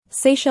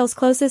Seychelles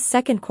closes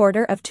second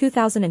quarter of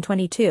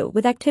 2022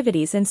 with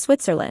activities in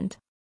Switzerland.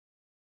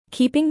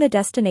 Keeping the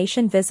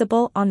destination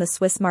visible on the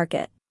Swiss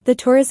market, the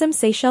Tourism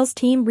Seychelles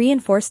team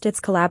reinforced its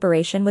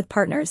collaboration with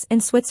partners in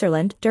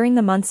Switzerland during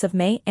the months of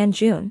May and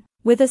June,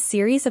 with a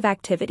series of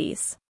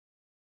activities.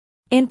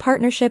 In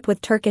partnership with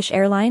Turkish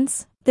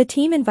Airlines, the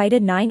team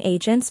invited 9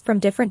 agents from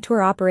different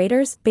tour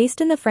operators based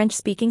in the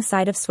French-speaking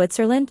side of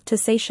Switzerland to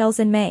Seychelles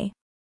in May.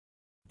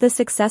 The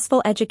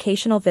successful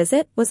educational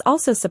visit was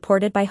also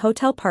supported by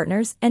hotel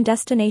partners and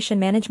destination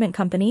management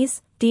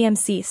companies,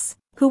 DMCs,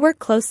 who work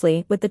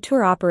closely with the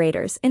tour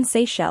operators in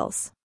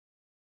Seychelles.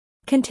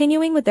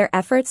 Continuing with their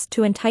efforts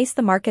to entice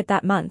the market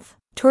that month,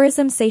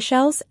 Tourism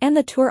Seychelles and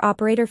the tour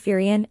operator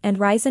Ferian and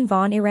Reisen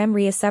von Ihrem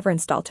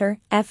Reiseveranstalter,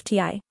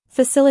 FTI,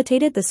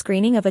 facilitated the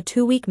screening of a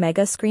 2-week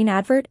mega screen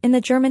advert in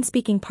the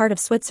German-speaking part of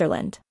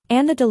Switzerland,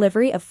 and the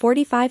delivery of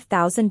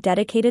 45,000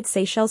 dedicated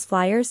Seychelles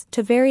flyers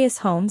to various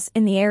homes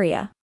in the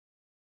area.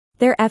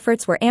 Their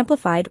efforts were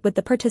amplified with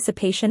the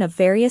participation of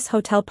various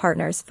hotel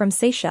partners from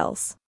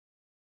Seychelles.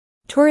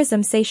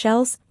 Tourism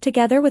Seychelles,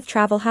 together with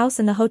Travel House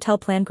and the Hotel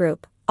Plan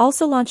Group,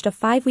 also launched a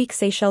 5-week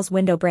Seychelles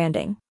window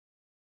branding.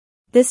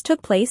 This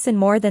took place in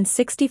more than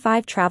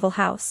 65 Travel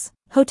House,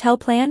 Hotel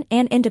Plan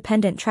and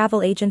independent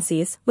travel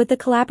agencies with the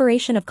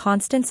collaboration of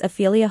Constance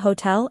Ophelia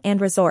Hotel and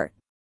Resort.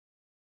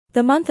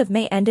 The month of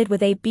May ended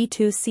with a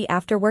B2C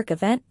after-work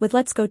event with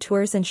Let's Go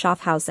Tours in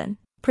Schaffhausen,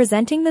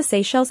 presenting the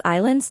Seychelles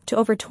Islands to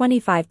over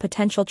 25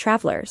 potential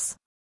travelers.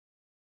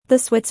 The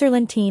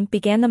Switzerland team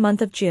began the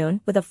month of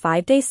June with a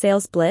 5-day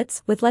sales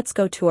blitz with Let's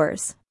Go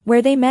Tours,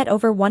 where they met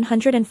over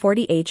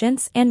 140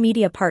 agents and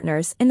media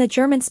partners in the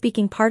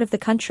German-speaking part of the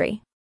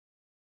country.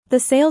 The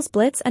sales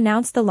blitz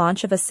announced the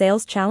launch of a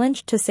sales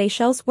challenge to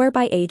Seychelles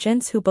whereby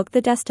agents who book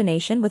the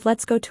destination with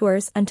Let's Go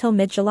Tours until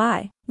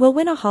mid-July will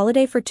win a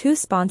holiday for 2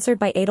 sponsored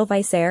by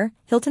Edelweiss Air,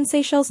 Hilton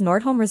Seychelles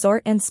Nordholm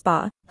Resort and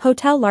Spa,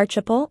 Hotel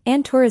L'Archipel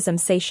and Tourism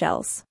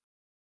Seychelles.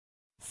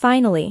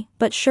 Finally,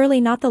 but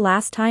surely not the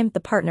last time the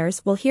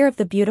partners will hear of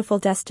the beautiful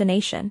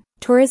destination,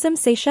 Tourism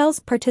Seychelles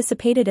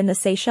participated in the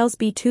Seychelles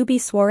B2B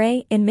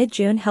soirée in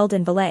mid-June held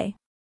in Valais.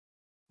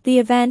 The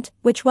event,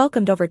 which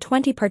welcomed over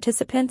 20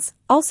 participants,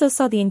 also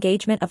saw the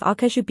engagement of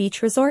Acajou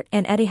Beach Resort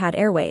and Etihad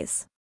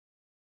Airways.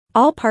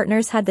 All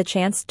partners had the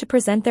chance to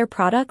present their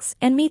products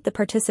and meet the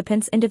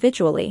participants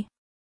individually.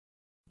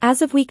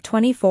 As of week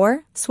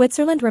 24,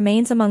 Switzerland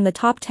remains among the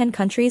top 10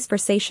 countries for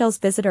Seychelles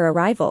visitor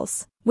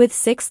arrivals, with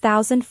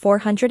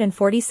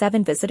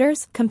 6,447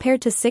 visitors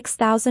compared to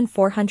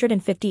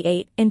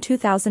 6,458 in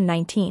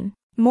 2019.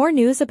 More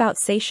news about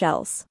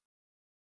Seychelles.